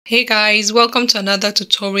Hey guys, welcome to another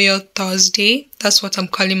tutorial Thursday. That's what I'm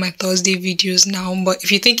calling my Thursday videos now, but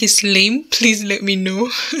if you think it's lame, please let me know.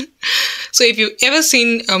 So if you've ever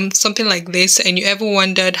seen something like this and you ever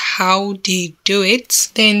wondered how they do it,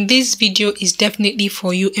 then this video is definitely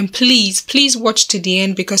for you. And please watch to the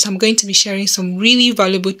end because I'm going to be sharing some really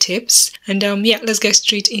valuable tips. And yeah, let's get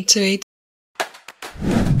straight into it.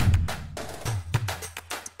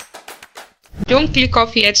 Don't click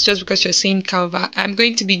off yet just because you're seeing Canva. I'm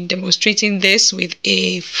going to be demonstrating this with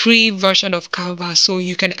a free version of Canva, so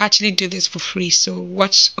you can actually do this for free. So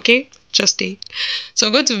watch, okay? Just stay. So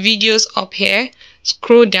go to videos up here,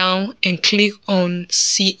 scroll down and click on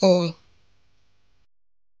see all.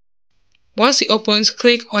 Once it opens,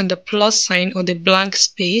 click on the plus sign or the blank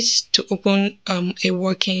space to open a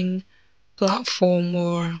working platform,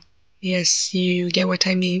 or yes, you get what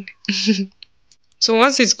I mean. So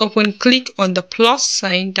once it's open, click on the plus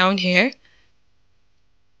sign down here.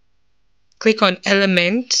 Click on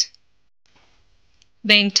element.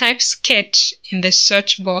 Then type sketch in the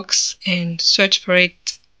search box and search for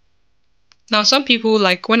it. Now some people,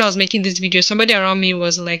 like when I was making this video, somebody around me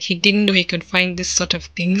was like he didn't know he could find this sort of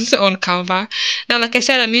things on Canva. Now like I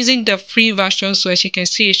said, I'm using the free version, so as you can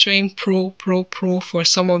see it's showing pro for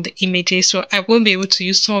some of the images, so I won't be able to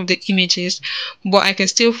use some of the images, but I can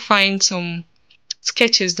still find some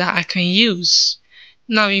sketches that I can use.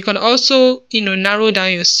 Now you can also, narrow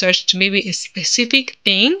down your search to maybe a specific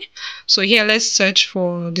thing. So here, let's search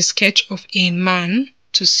for the sketch of a man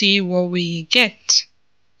to see what we get.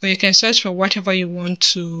 Or you can search for whatever you want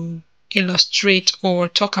to illustrate or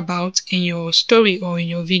talk about in your story or in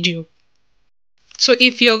your video. So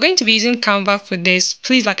if you're going to be using Canva for this,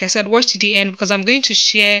 please, like I said, watch to the end because I'm going to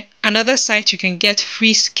share another site you can get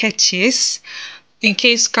free sketches in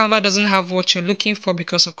case Canva doesn't have what you're looking for,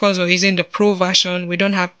 because of course we're using the pro version, we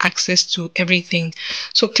don't have access to everything.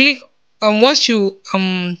 So click on once you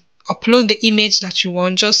upload the image that you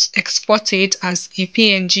want, just export it as a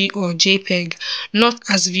PNG or JPEG, not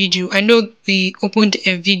as video. I know we opened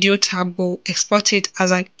a video tab, but export it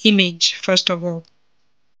as an image first of all.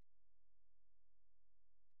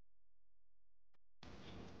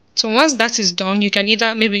 So once that is done, you can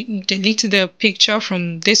either maybe delete the picture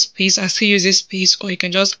from this space and still use this space, or you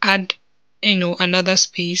can just add, another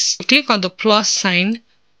space. Click on the plus sign,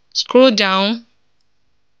 scroll down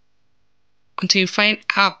until you find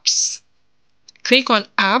apps. Click on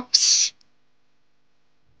apps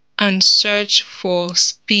and search for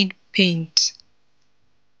speed paint.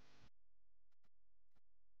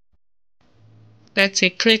 Let's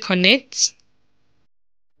say click on it.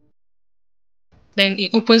 Then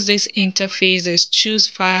it opens this interface. There's choose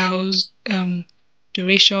files,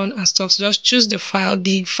 duration and stuff. So just choose the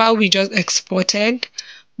file we just exported,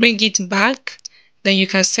 bring it back, then you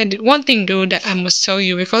can send it. One thing though that I must tell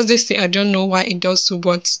you, because this thing I don't know why it does so,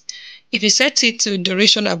 but if you set it to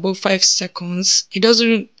duration above 5 seconds, it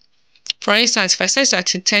doesn't. For instance, if I set it at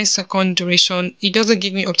 10-second duration, it doesn't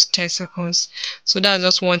give me up to 10 seconds. So that's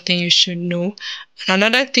just one thing you should know.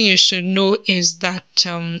 Another thing you should know is that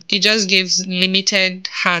it just gives limited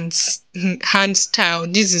hand style.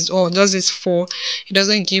 This is all. Does this for? It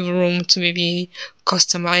doesn't give room to maybe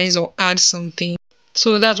customize or add something.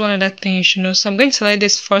 So that's one other thing you should know. So I'm going to select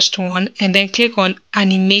this first one and then click on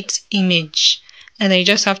animate image. And then you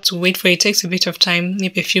just have to wait for it. It takes a bit of time,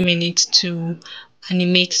 maybe a few minutes to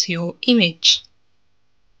animate your image.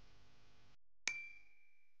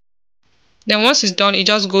 Then once it's done, it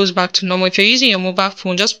just goes back to normal. If you're using your mobile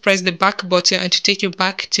phone, just press the back button and to take you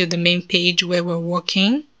back to the main page where we're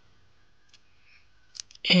working.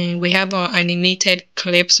 And we have our animated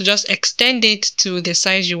clip, so just extend it to the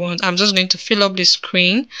size you want. I'm just going to fill up the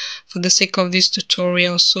screen for the sake of this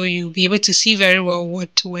tutorial so you'll be able to see very well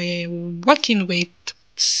what we're working with.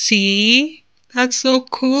 See? That's so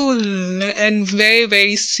cool and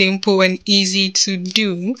very simple and easy to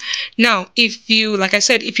do. Now, if you, like I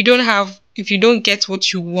said, if you don't get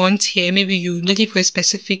what you want here, maybe you're looking for a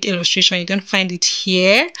specific illustration, you don't find it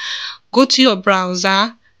here, go to your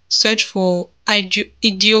browser, search for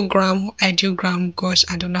Ideogram, gosh,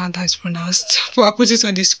 I don't know how that's pronounced, but I'll put it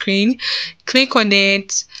on the screen. Click on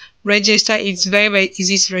it, register. It's very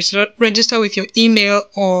easy to register with your email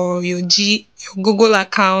or your Google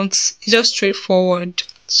account. It's just straightforward.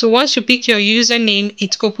 So once you pick your username,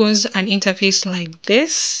 it opens an interface like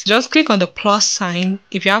this. Just click on the plus sign.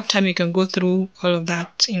 If you have time, you can go through all of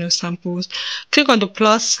that, samples. Click on the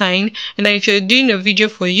plus sign, and then if you're doing a video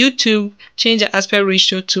for YouTube, change the aspect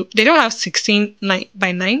ratio to, they don't have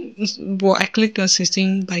 16:9, but I clicked on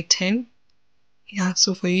 16:10. Yeah,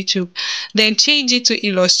 so for YouTube. Then change it to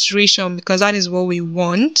illustration because that is what we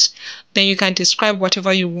want. Then you can describe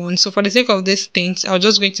whatever you want. So for the sake of these things, I'm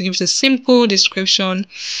just going to give it a simple description.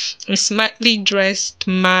 A smartly dressed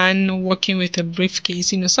man walking with a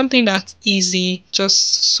briefcase, something that's easy,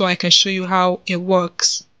 just so I can show you how it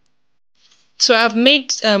works. So I've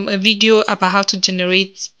made a video about how to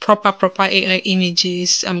generate proper AI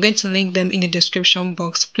images. I'm going to link them in the description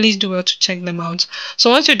box. Please do well to check them out.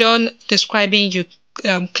 So once you're done describing, you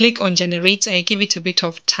click on generate and give it a bit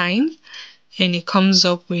of time. And it comes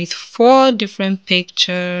up with 4 different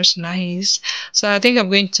pictures. Nice. So I think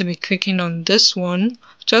I'm going to be clicking on this one.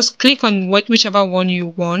 Just click on whichever one you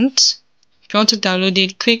want. If you want to download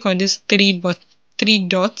it, click on this three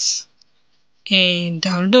dots and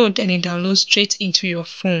download, and it downloads straight into your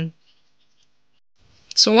phone.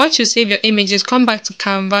 So once you save your images, come back to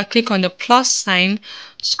Canva, click on the plus sign,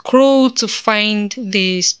 scroll to find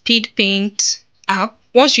the Speed Paint app.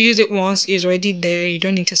 Once you use it once, it's already there. You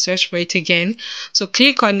don't need to search for it again. So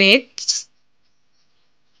click on it,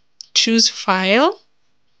 choose File.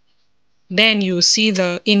 Then you'll see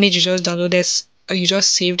the image you just downloaded, you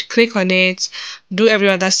just saved. Click on it, do every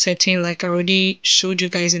other setting like I already showed you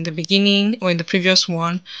guys in the beginning or in the previous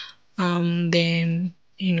one. Then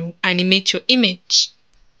animate your image.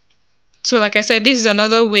 So like I said, this is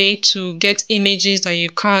another way to get images that you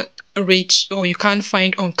can't reach or you can't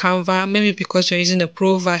find on Canva, maybe because you're using a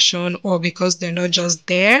pro version or because they're not just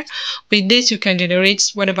there. With this, you can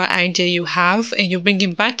generate whatever idea you have and you bring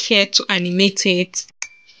it back here to animate it.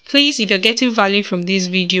 Please, if you're getting value from this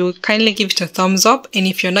video, kindly give it a thumbs up. And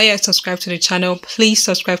if you're not yet subscribed to the channel, please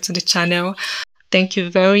subscribe to the channel. Thank you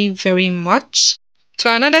very, very much.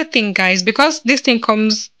 So another thing, guys, because this thing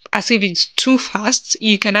comes as if it's too fast,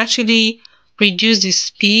 you can actually reduce the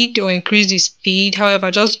speed or increase the speed.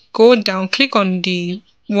 However, just go down, click on the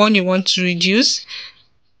one you want to reduce,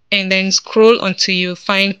 and then scroll until you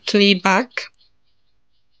find playback.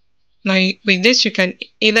 Now, with this, you can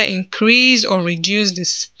either increase or reduce the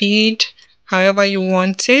speed, however you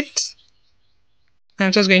want it.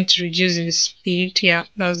 I'm just going to reduce the speed. Yeah,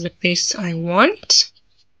 that's the pace I want.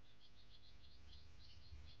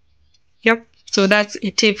 Yep, so that's a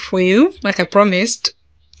tip for you, like I promised.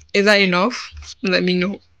 Is that enough? Let me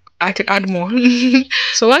know. I could add more.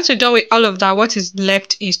 So once you're done with all of that, what is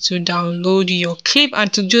left is to download your clip.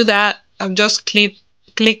 And to do that, I'm just click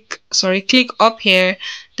up here,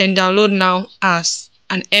 then download now as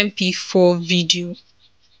an MP4 video.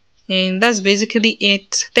 And that's basically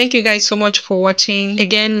it. Thank you guys so much for watching.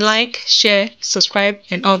 Again, like, share, subscribe,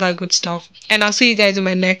 and all that good stuff. And I'll see you guys in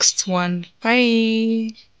my next one. Bye.